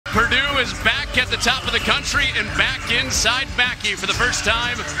is back at the top of the country and back inside Mackey for the first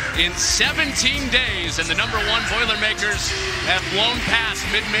time in 17 days. And the #1 Boilermakers have blown past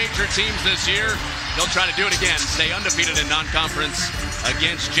mid-major teams this year. They'll try to do it again, stay undefeated in non-conference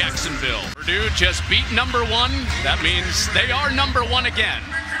against Jacksonville. Purdue just beat #1. That means they are #1 again.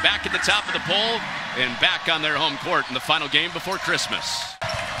 Back at the top of the poll and back on their home court in the final game before Christmas.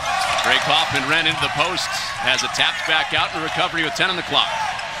 Trey Kaufman ran into the post, has it tapped back out in recovery with 10 on the clock.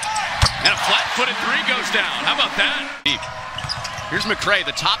 And a flat-footed three goes down. How about that? Deep. Here's McCray,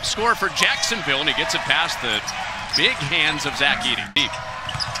 the top scorer for Jacksonville, and he gets it past the big hands of Zach Edey. Deep.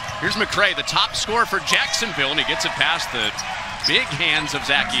 Here's McCray, the top scorer for Jacksonville, and he gets it past the big hands of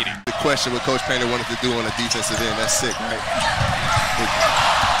Zach Edey. The question what Coach Painter wanted to do on the defensive end, that's sick, right?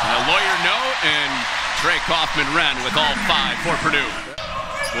 Lawyer no, and Trey Kaufman ran with all 5 for Purdue.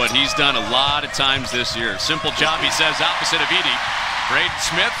 What he's done a lot of times this year. Simple job, he says, opposite of Edey. Braden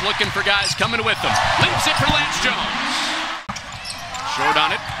Smith looking for guys coming with him. Leaps it for Lance Jones. Short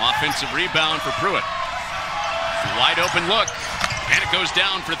on it, offensive rebound for Pruitt. Wide open look, and it goes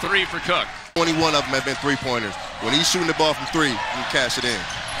down for 3 for Cook. 21 of them have been three-pointers. When he's shooting the ball from 3, you cash it in.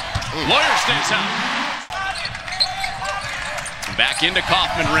 Lawyer stays out. Back into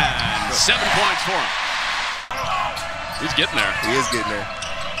Kaufman ran. 7 points for him. He's getting there. He is getting there.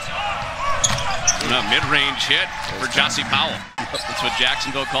 And a mid-range hit for Jossie Powell. That's what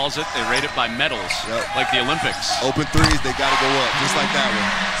Jacksonville calls it. They rate it by medals, like the Olympics. Open threes, they got to go up, just like that one.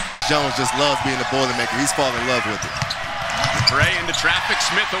 Jones just loves being a Boilermaker. He's falling in love with it. Bray into traffic,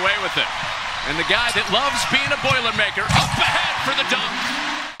 Smith away with it. And the guy that loves being a Boilermaker up ahead for the dunk.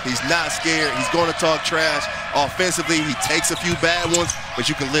 He's not scared. He's going to talk trash. Offensively, he takes a few bad ones, but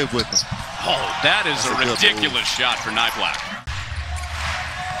you can live with him. Oh, that's a ridiculous shot for Nyblack.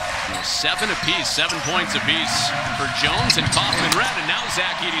 7 apiece, 7 points apiece for Jones and Kaufman ran, and now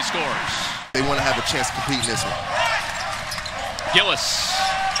Zach Edey scores. They want to have a chance to compete in this one. Gillis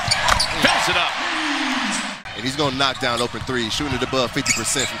fills it up. And he's going to knock down open threes, shooting it above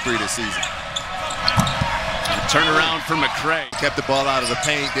 50% from 3 this season. Turn around for McCray. Kept the ball out of the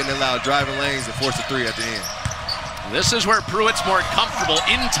paint, didn't allow driving lanes, and forced a 3 at the end. This is where Pruitt's more comfortable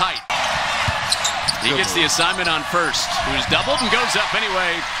in tight. He gets the assignment on first, who's doubled and goes up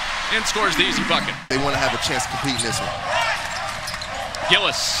anyway and scores the easy bucket. They want to have a chance to compete in this one.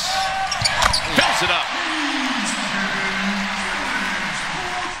 Gillis fills it up.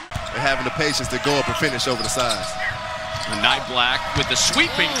 They're having the patience to go up and finish over the sides. Nyblack with the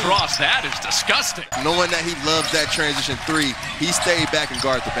sweeping cross. That is disgusting. Knowing that he loves that transition 3, he stayed back and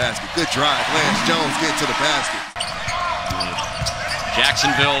guarded the basket. Good drive. Lance Jones getting to the basket.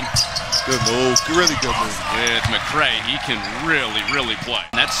 Jacksonville. Good move. Really good move. With McCray, he can really play.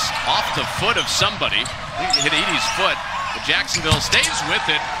 And that's off the foot of somebody. He hit Edey's foot, but Jacksonville stays with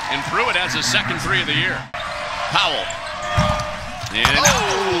it, and Pruitt has his second 3 of the year. Powell. And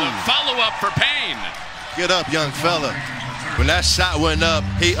follow-up for Payne. Get up, young fella. When that shot went up,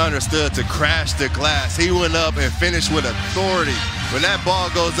 he understood to crash the glass. He went up and finished with authority. When that ball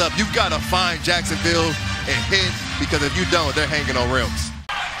goes up, you've got to find Jacksonville and hit, because if you don't, they're hanging on rails.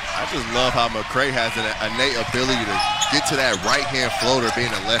 I just love how McCray has an innate ability to get to that right-hand floater being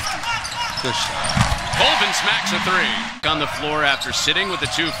a lefty. Good shot. Colvin smacks a 3. On the floor after sitting with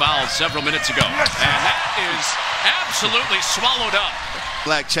the 2 fouls several minutes ago. And that is absolutely swallowed up.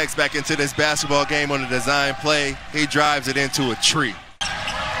 Black checks back into this basketball game on a design play. He drives it into a tree.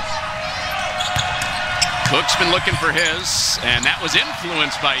 Cook's been looking for his, and that was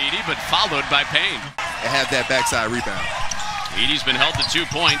influenced by Edey, but followed by Payne. And have that backside rebound. Edey's been held to 2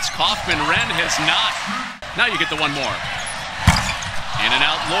 points. Kaufman has not. Now you get the 1 more. In and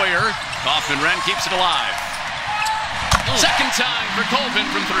out Lawyer. Kaufman keeps it alive. Second time for Colvin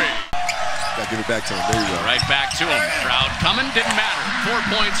from 3. Gotta give it back to him. There you go. Right back to him. Crowd coming. Didn't matter.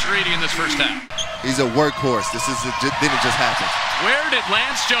 4 points for Edey in this first half. He's a workhorse. Didn't just happen. Where did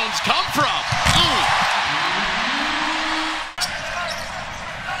Lance Jones come from?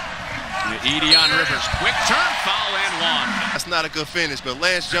 Edey on Rivers. Quick turn, foul, and 1. That's not a good finish, but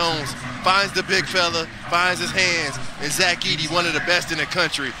Lance Jones finds the big fella, finds his hands, and Zach Edey, one of the best in the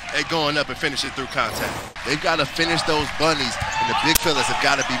country, at going up and finishing through contact. They've got to finish those bunnies, and the big fellas have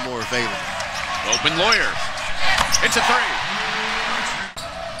got to be more available. Open Lawyer. It's a 3.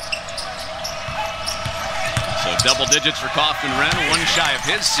 So double digits for Kaufman, 1 shy of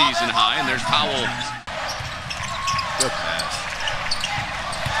his season high, and there's Powell. Good pass.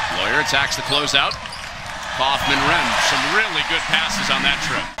 Lawyer attacks the closeout. Kaufman, some really good passes on that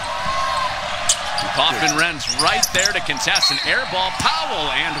trip. Kaufman right there to contest an air ball.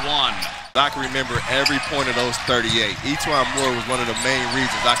 Powell and 1. I can remember every point of those 38. E'Twaun Moore was one of the main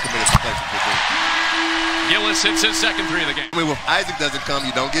reasons I committed to play for Purdue. Gillis hits his second three of the game. I mean, if Isaac doesn't come,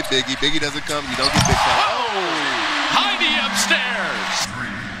 you don't get Biggie. Biggie doesn't come, you don't get Big Fella. Oh! Heidi upstairs!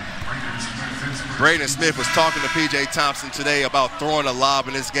 Braden Smith was talking to P.J. Thompson today about throwing a lob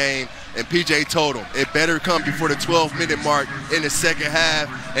in this game, and P.J. told him it better come before the 12-minute mark in the second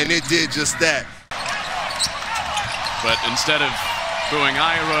half, and it did just that. But instead of booing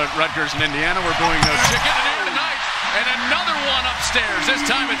Iowa, Rutgers, and Indiana, we're booing no chicken in here tonight. And another one upstairs. This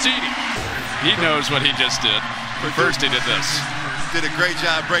time it's Edie. He knows what he just did. First he did this. Did a great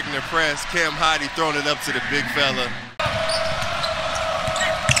job breaking the press. Cam Heidi throwing it up to the big fella.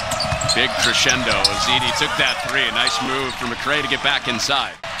 Big crescendo as Edie took that three. A nice move for McCray to get back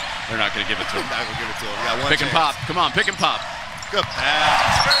inside. They're not going to give it to him. Not going to give it to him. We got one pick chance. And pop. Come on, pick and pop. Good pass.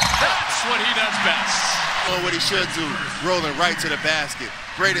 That's what he does best. What he should do, rolling right to the basket.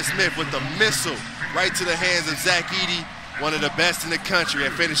 Braden Smith with the missile right to the hands of Zach Edey, one of the best in the country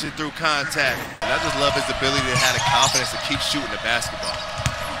at finishing through contact. And I just love his ability to have the confidence to keep shooting the basketball.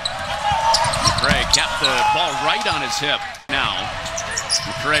 McCray kept the ball right on his hip. Now,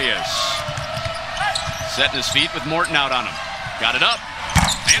 McCray is setting his feet with Morton out on him. Got it up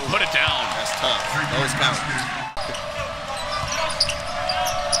and put it down. That's tough. Those count.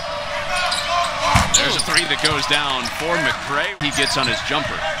 There's a three that goes down for McCray. He gets on his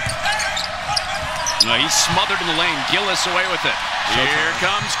jumper. No, he's smothered in the lane. Gillis away with it. Here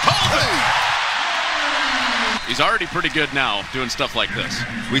comes Colvin. He's already pretty good now doing stuff like this.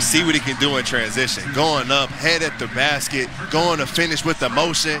 We see what he can do in transition. Going up, head at the basket, going to finish with the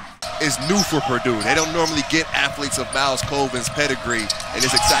motion is new for Purdue. They don't normally get athletes of Miles Colvin's pedigree, and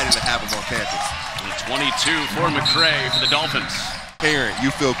it's exciting to have him on campus. And 22 for McCray for the Dolphins. Parent, you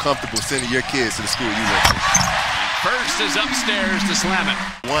feel comfortable sending your kids to the school you went to. First is upstairs to slam it.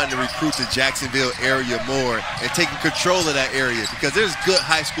 Wanting to recruit the Jacksonville area more and taking control of that area because there's good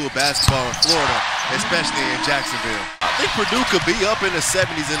high school basketball in Florida, especially in Jacksonville. I think Purdue could be up in the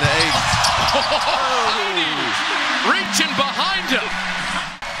 70s and the 80s. Reaching behind him.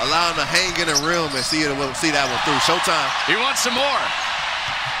 Allow him to hang in the rim and see that one through. Showtime. He wants some more.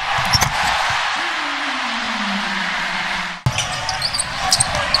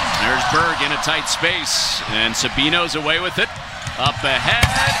 There's Berg in a tight space, and Sabino's away with it. Up ahead,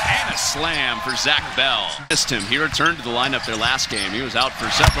 and a slam for Zach Bell. Missed him. He returned to the lineup their last game. He was out for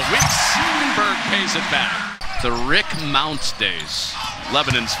several weeks. Berg pays it back. The Rick Mount days.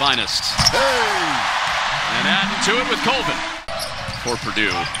 Lebanon's finest. Hey! And adding to it with Colvin for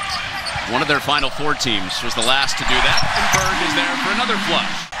Purdue. One of their Final Four teams was the last to do that, and Berg is there for another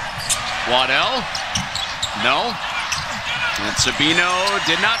flush. Waddell? No. And Sabino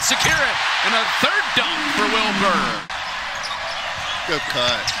did not secure it. And a third dunk for Will Berg. Good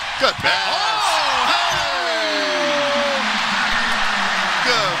cut. Good pass. Oh! Hey!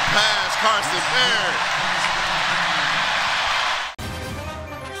 Good pass, Carson Barrett.